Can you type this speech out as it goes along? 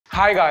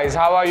Hi guys,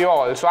 how are you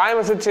all? So I am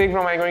Asad Sheikh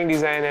from Iqonic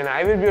Design and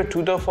I will be your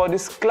tutor for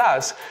this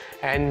class,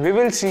 and we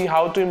will see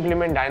how to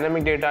implement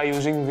dynamic data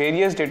using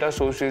various data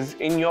sources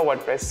in your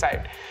WordPress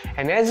site.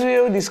 And as we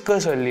have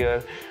discussed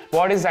earlier,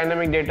 what is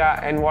dynamic data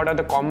and what are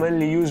the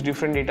commonly used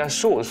different data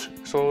source.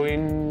 So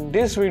in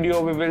this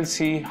video we will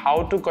see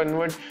how to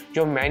convert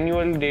your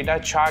manual data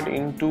chart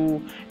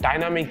into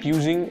dynamic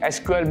using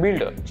SQL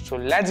Builder. So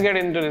let's get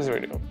into this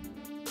video.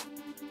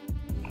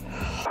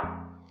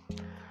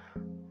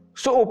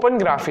 So open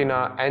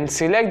Graphina and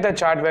select the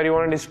chart where you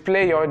want to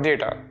display your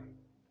data.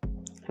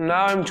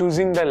 Now I'm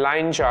choosing the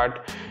line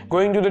chart,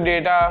 going to the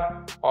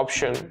data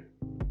option.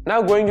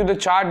 Now going to the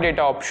chart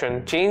data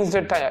option, change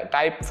the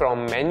type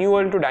from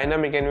manual to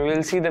dynamic, and we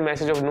will see the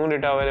message of no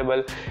data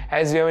available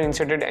as we haven't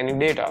inserted any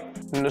data.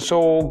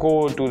 So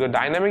go to the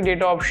dynamic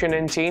data option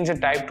and change the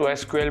type to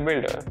SQL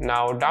Builder.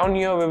 Now down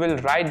here we will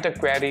write the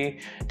query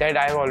that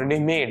I have already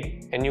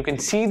made, and you can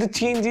see the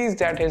changes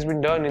that has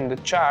been done in the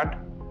chart.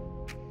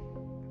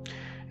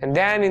 And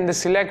then in the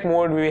select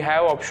mode we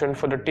have option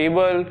for the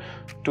table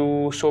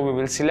so we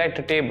will select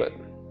a table,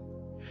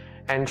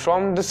 and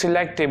from the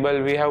select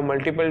table we have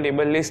multiple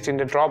table lists in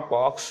the drop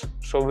box,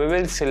 so we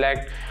will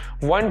select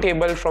one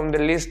table from the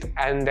list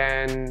and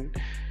then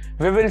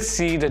we will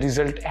see the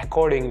result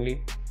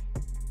accordingly.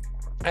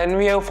 And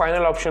we have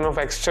final option of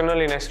external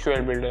in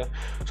SQL Builder,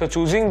 so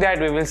choosing that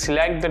we will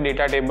select the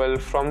data table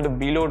from the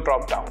below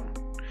drop down.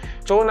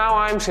 So now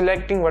I am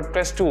selecting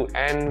WordPress 2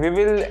 and we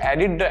will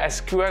edit the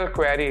SQL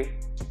query.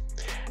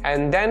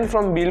 And then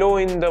from below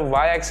in the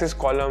y-axis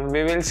column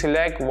we will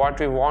select what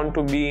we want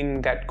to be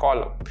in that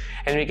column,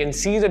 and we can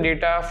see the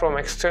data from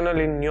external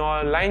in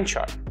your line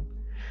chart,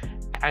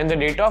 and the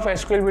data of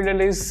SQL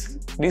Builder is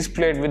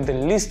displayed with the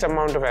least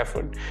amount of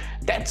effort.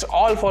 That's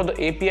all for the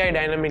API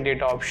dynamic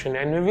data option,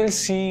 and we will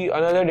see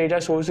another data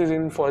sources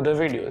in further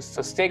videos.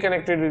 So stay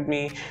connected with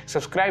me,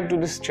 subscribe to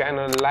this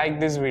channel,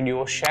 like this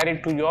video, share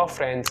it to your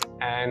friends,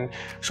 and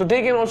so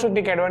they can also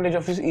take advantage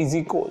of this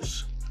easy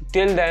course.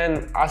 Till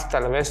then, hasta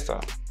la vista.